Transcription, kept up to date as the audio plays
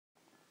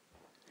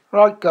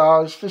Right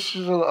guys, this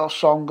is a little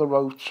song I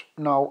wrote.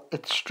 Now,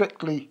 it's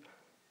strictly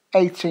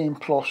 18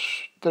 plus.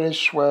 There is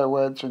swear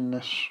words in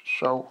this,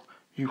 so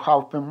you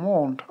have been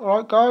warned.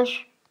 Alright guys?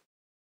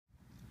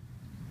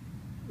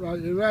 Right,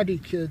 you ready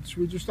kids?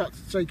 We just had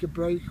to take a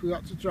break. We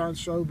had to try and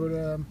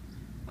sober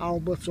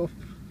Albert up.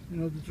 You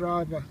know, the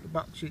driver, the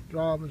backseat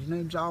driver. His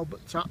name's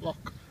Albert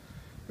Tatlock.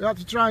 We had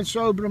to try and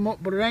sober him up,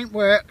 but it ain't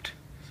worked.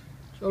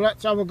 So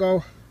let's have a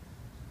go.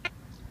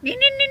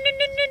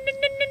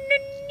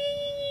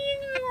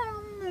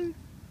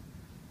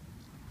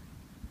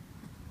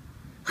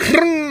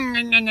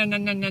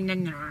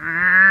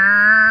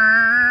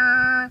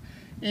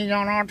 He's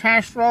on our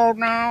test road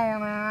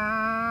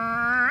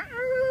now.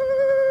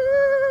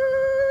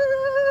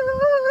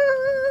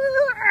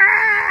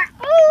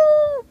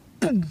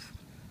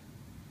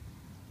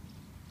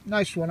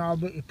 Nice one,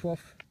 Albert, you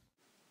puff.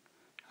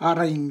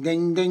 A-ring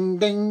ding ding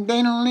ding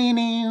ding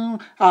ding.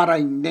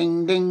 A-ring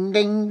ding ding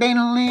ding ding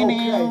ding.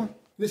 Okay,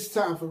 this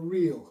time for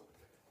real.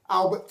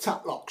 Albert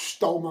Tatlock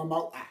stole my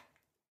motor.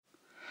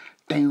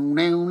 Down,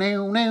 down,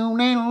 down, down, down,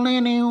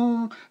 down,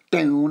 down,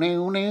 down,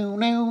 down,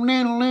 down,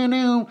 down,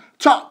 down,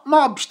 top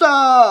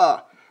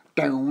mobster.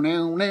 Down,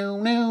 down,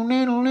 down, down,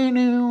 down,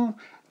 down,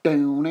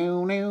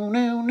 down, down,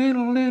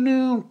 down, down,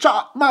 down,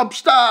 top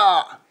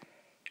mobster.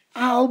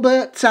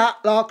 Albert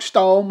Tatlock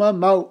stole my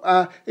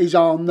motor. He's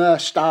on the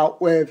start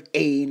with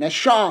Ina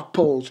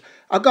Sharples.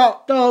 I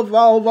got the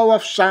Volvo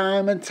of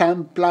Simon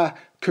Templar,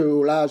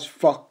 cool as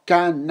fuck,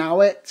 and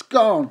now it's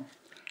gone.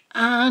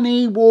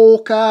 Annie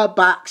Walker,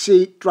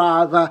 backseat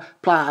driver,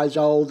 plies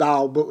old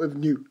Albert with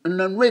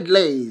Newton and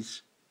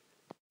Ridley's.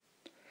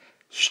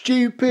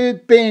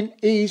 Stupid bin,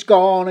 he's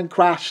gone and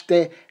crashed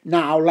it.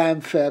 Now Len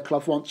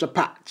Fairclough wants to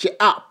patch it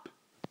up.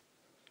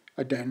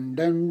 A dun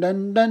dun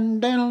dun dun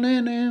dun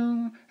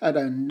dun, a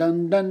dun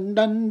dun dun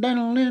dun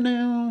dun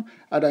dun,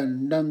 a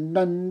dun dun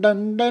dun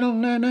dun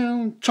dun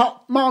dun,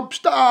 top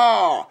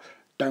mobster.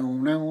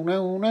 Down, down,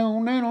 down,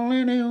 down,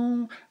 down,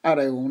 down, a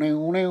down,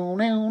 down, down,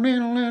 down,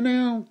 down,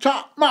 down,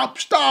 top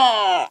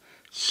mobster.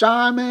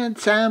 Simon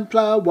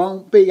Templar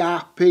won't be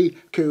happy,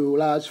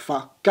 cool as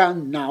fuck,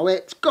 and now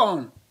it's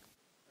gone.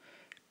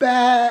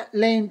 Bet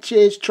Lynch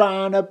is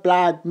trying to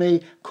blag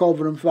me,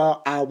 covering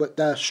for Albert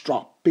the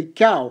stroppy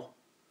cow.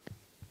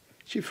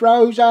 She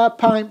throws her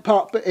pint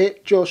pot, but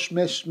it just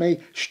missed me.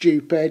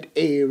 Stupid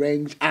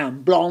earrings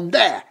and blonde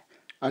hair.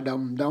 A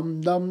dum dum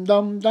dum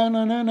dum dum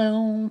dum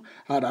dum,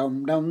 a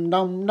dum dum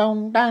dum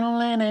dum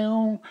dum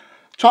dum,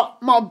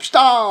 top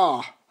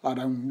mobster. A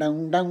dum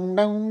dum dum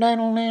dum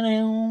dum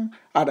dum,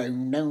 a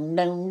dum dum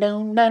dum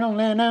dum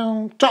dum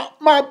dum, top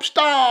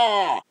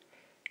mobster.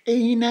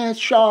 Ina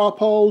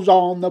Sharples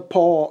on the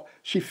port.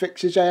 She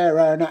fixes her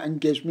hairnet and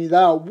gives me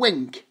the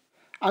wink.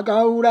 I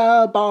go to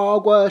the bar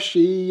where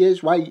she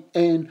is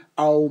waiting.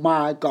 Oh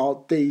my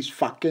god, these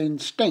fucking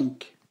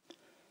stink.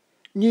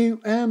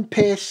 Newton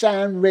piss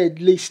and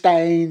Ridley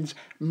stains,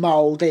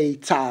 mouldy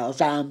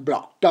tiles and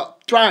blocked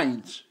up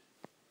drains.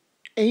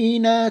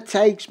 Ina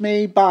takes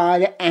me by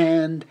the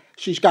end,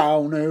 she's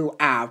going to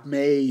have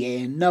me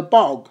in the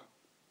bog.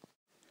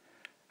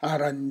 A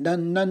dun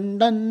dun dun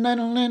dun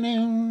dun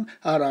dun,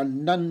 a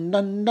dun dun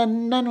dun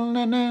dun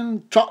dun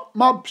dun, top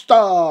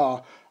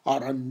mobster. A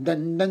dun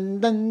dun dun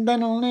dun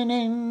dun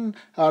dun,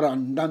 a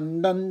dun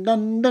dun dun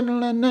dun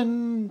dun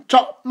dun,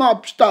 top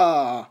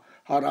mobster.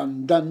 A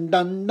dun dun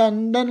dun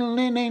dun dun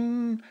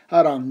dun,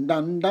 a dun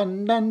dun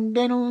dun dun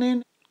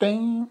dun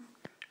dun.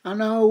 I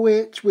know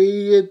it's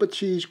weird, but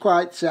she's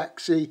quite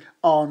sexy.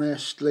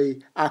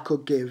 Honestly, I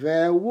could give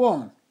her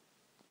one.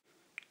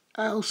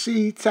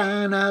 Elsie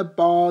Tanner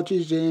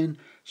barges in,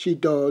 she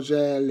does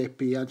her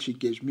lippy and she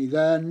gives me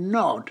the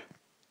nod.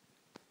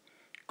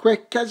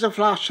 Quick as a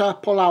flash I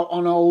pull out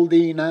on old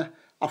Ina,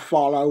 I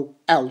follow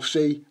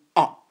Elsie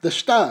up the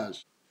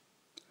stairs.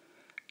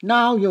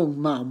 Now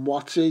young man,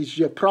 what is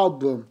your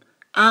problem?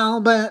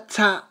 Albert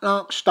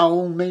Tatlock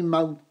stole me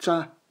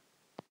motor.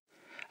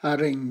 A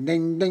ring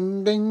ding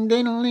ding ding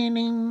ding ding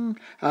ding,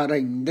 a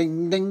ring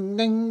ding ding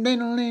ding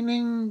ding ding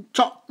ding,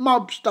 top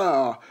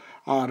mobster.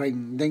 A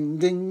ring ding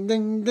ding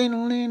ding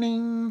ding ding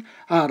ding,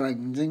 a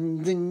ring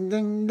ding ding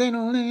ding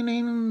ding ding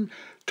ding,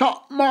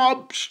 top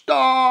mobster.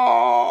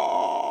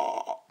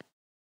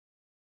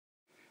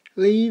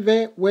 Leave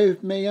it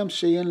with me, I'm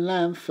seeing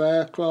Len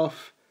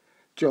Fairclough.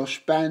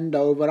 Just bend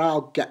over,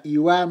 I'll get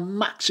you a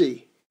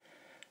maxi.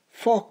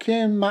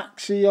 Fucking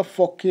Maxie or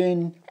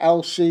fucking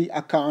Elsie,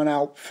 I can't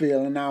help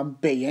feeling I'm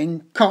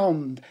being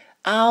conned.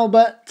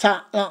 Albert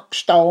Tatlock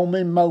stole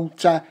me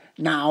motor,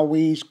 now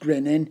he's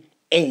grinning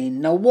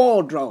in the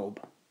wardrobe.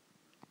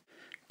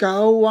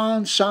 Go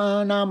on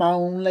son, I'm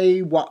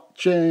only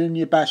watching,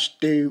 you best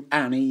do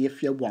Annie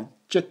if you want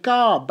your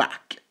car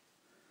back.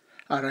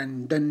 A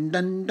dun dun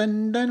dun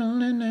dun dun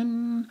dun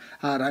dun,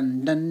 a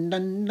dun dun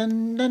dun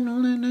dun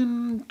dun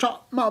dun,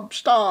 top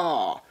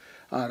mobster.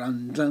 A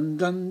dun dun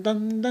dun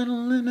dun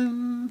dun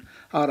dun,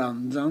 a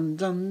dun dun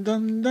dun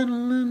dun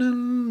dun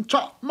dun,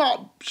 top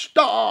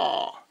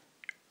mobster.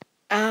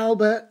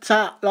 Albert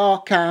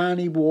Tatlock,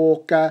 Annie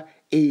Walker,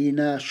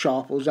 Ena,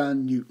 Sharples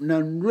and Newton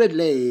and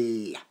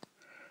Ridley.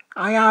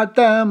 I had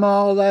them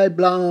all, they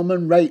blum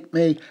and raped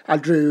me. I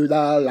drew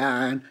the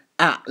line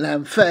at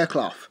Len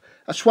Fairclough.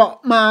 I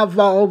swapped my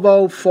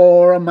Volvo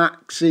for a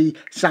Maxi,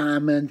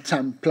 Simon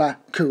Templar,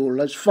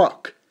 cool as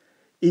fuck.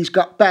 He's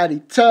got Betty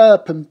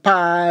Turpin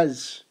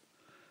pies.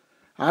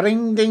 A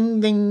ring ding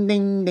ding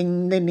ding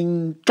ding ding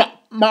ding,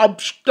 top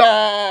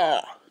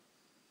mobster.